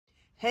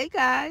Hey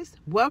guys,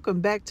 welcome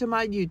back to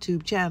my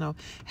YouTube channel.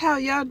 How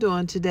y'all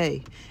doing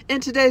today?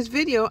 In today's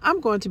video, I'm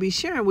going to be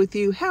sharing with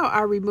you how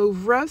I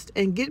remove rust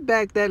and get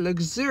back that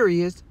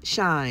luxurious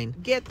shine.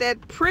 Get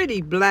that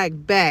pretty black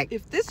back.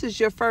 If this is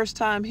your first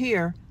time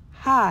here,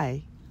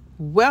 hi,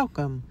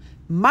 welcome.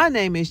 My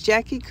name is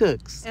Jackie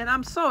Cooks, and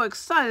I'm so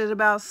excited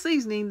about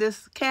seasoning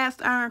this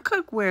cast iron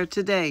cookware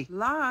today.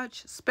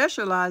 Lodge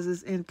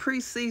specializes in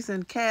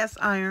pre-seasoned cast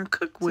iron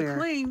cookware. To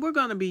clean, we're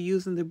going to be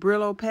using the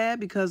Brillo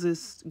pad because it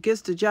gets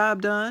the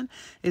job done.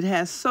 It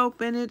has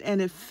soap in it, and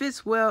it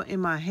fits well in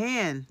my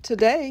hand.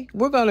 Today,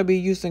 we're going to be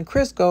using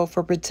Crisco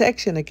for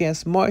protection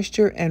against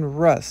moisture and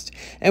rust,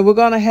 and we're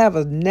going to have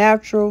a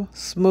natural,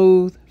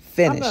 smooth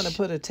finish. I'm going to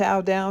put a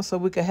towel down so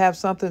we can have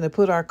something to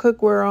put our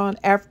cookware on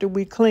after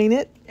we clean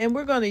it. And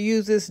we're going to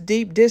use this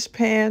deep dish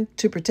pan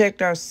to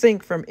protect our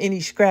sink from any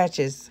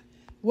scratches.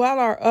 While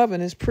our oven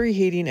is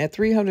preheating at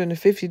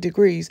 350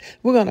 degrees,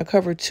 we're going to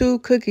cover 2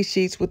 cookie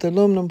sheets with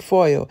aluminum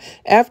foil.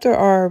 After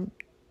our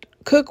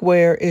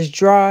cookware is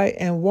dry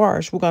and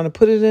washed, we're going to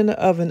put it in the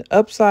oven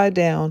upside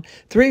down,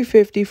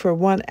 350 for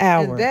 1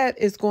 hour. And that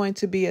is going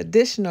to be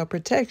additional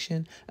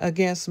protection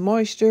against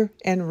moisture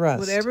and rust.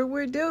 Whatever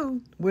we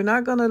do, we're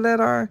not going to let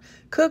our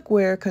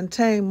cookware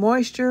contain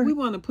moisture. We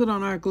want to put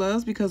on our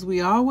gloves because we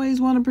always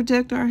want to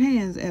protect our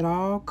hands at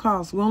all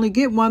costs. We only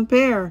get 1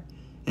 pair,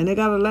 and they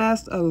got to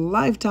last a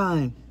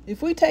lifetime.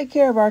 If we take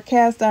care of our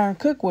cast iron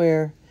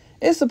cookware,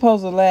 it's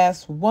supposed to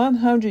last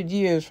 100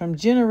 years from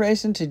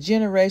generation to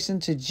generation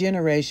to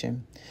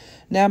generation.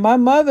 Now, my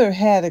mother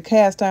had a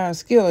cast iron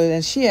skillet,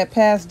 and she had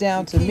passed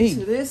down to me. The key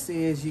to this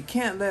is you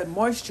can't let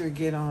moisture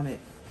get on it.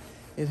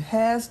 It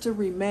has to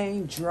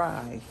remain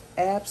dry,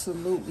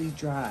 absolutely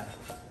dry.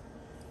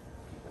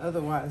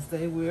 Otherwise,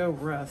 they will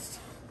rust.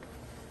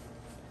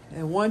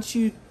 And once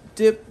you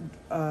dip,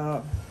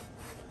 wash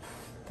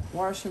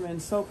them in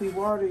soapy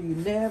water, you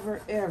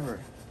never,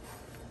 ever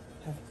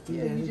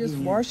you just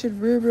wash it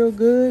real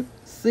good,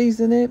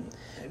 season it,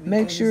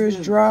 make sure it's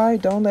dry,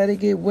 don't let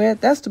it get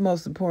wet. That's the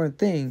most important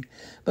thing.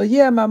 But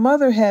yeah, my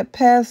mother had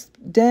passed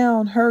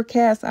down her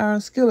cast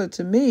iron skillet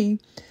to me,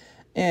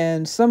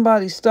 and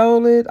somebody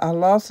stole it. I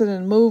lost it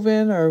in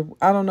moving, or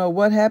I don't know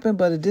what happened,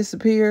 but it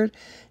disappeared.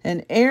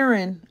 And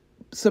Aaron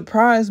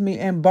surprised me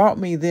and bought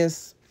me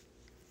this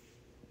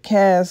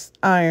cast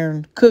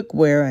iron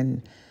cookware,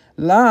 and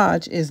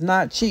Lodge is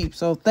not cheap.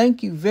 So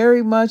thank you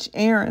very much,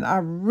 Aaron. I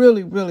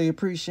really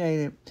appreciate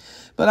it.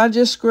 But I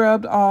just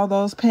scrubbed all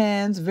those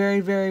pans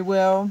very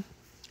well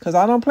because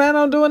I don't plan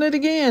on doing it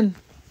again.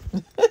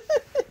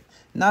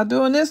 Not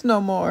doing this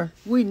no more.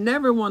 We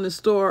never want to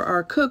store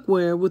our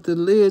cookware with the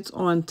lids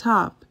on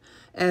top,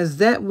 as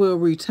that will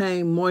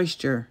retain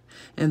moisture.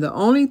 And the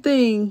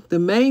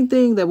main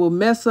thing that will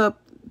mess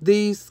up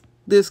this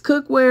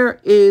cookware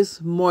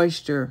is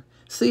moisture.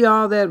 See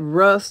all that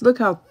rust? Look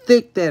how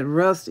thick that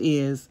rust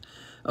is.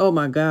 Oh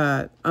my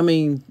God. I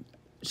mean,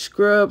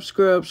 scrub.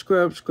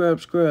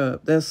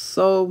 That's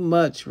so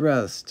much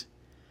rust.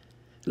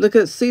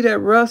 See that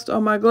rust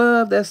on my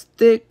glove? That's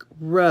thick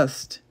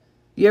rust.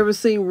 You ever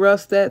seen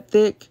rust that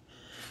thick?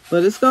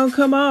 But it's going to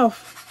come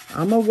off.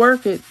 I'm going to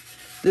work it.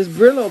 This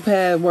Brillo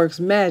pad works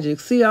magic.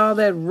 See all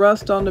that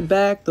rust on the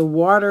back? The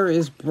water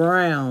is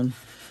brown.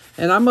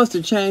 And I must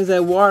have changed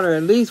that water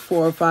at least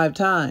 4 or 5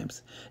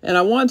 times. And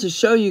I wanted to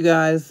show you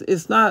guys,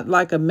 it's not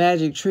like a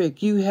magic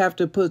trick. You have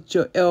to put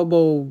your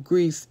elbow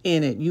grease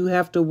in it. You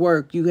have to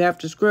work. You have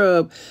to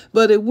scrub.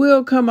 But it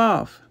will come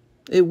off.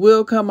 It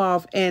will come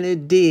off, and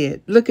it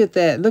did. Look at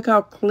that. Look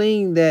how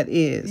clean that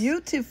is.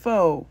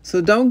 Beautiful.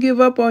 So don't give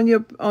up on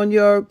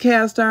your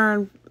cast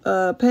iron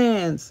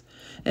pans.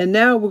 And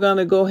now we're going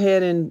to go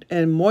ahead and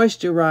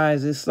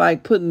moisturize. It's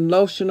like putting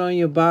lotion on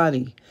your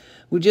body.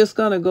 We're just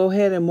going to go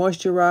ahead and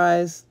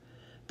moisturize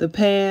the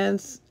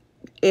pans,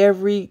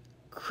 every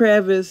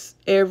crevice,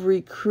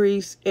 every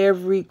crease,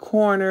 every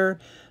corner,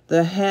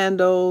 the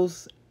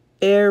handles,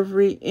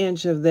 every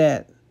inch of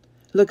that.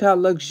 Look how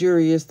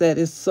luxurious that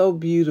is. So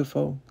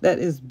beautiful. That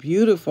is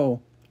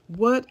beautiful.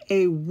 What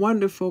a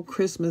wonderful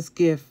Christmas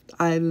gift.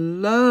 I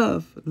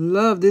love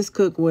this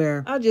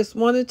cookware. I just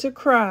wanted to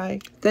cry.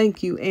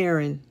 Thank you,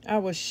 Aaron. I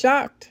was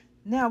shocked.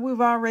 Now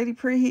we've already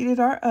preheated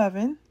our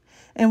oven,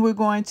 and we're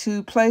going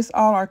to place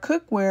all our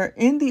cookware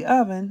in the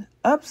oven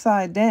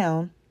upside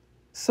down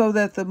so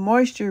that the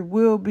moisture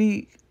will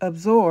be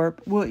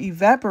absorbed, will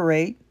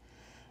evaporate,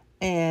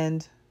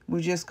 and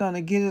we're just going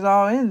to get it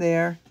all in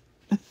there.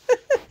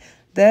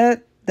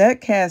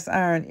 That cast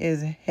iron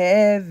is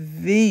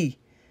heavy.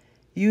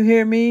 You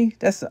hear me?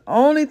 That's the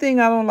only thing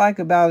I don't like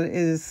about it. It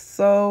is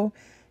so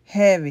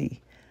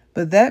heavy.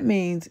 But that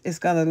means it's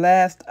going to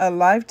last a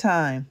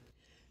lifetime.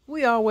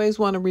 We always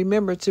want to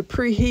remember to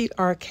preheat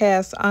our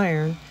cast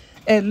iron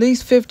at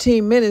least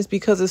 15 minutes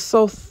because it's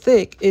so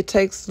thick, it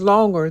takes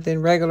longer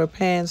than regular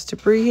pans to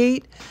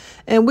preheat.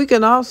 And we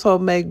can also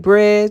make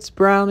breads,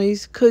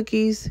 brownies,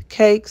 cookies,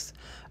 cakes,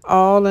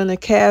 all in a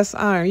cast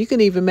iron. You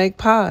can even make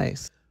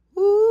pies.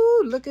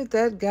 Ooh, look at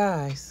that,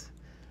 guys.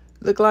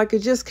 Look like it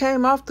just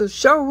came off the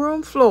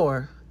showroom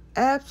floor.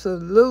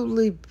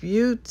 Absolutely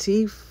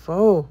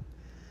beautiful.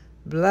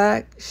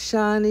 Black,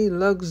 shiny,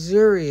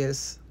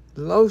 luxurious,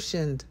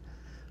 lotioned,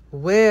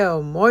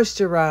 well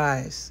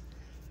moisturized,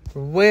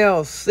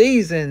 well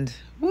seasoned.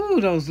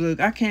 Woo, those look.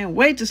 I can't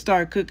wait to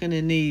start cooking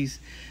in these,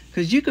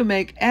 because you can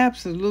make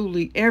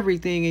absolutely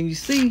everything. And you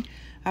see,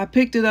 I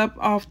picked it up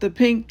off the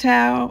pink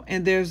towel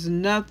and there's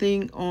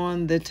nothing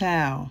on the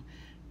towel.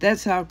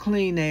 That's how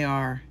clean they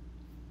are.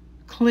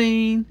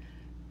 Clean,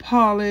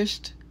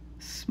 polished,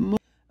 smooth.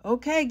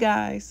 Okay,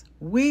 guys,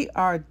 we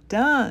are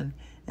done.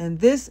 And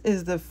this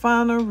is the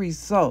final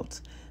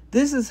result.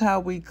 This is how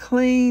we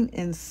clean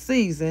and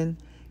season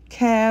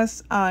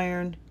cast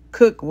iron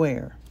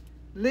cookware.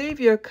 Leave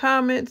your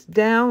comments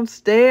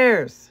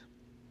downstairs.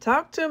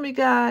 Talk to me,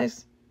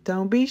 guys.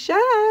 Don't be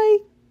shy.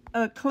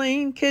 A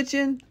clean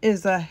kitchen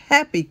is a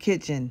happy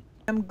kitchen.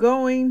 I'm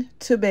going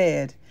to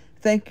bed.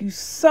 Thank you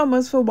so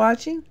much for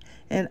watching,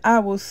 and I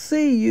will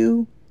see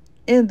you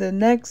in the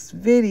next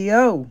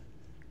video.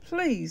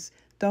 Please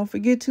don't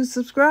forget to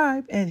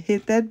subscribe and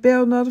hit that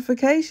bell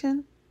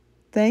notification.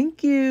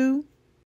 Thank you.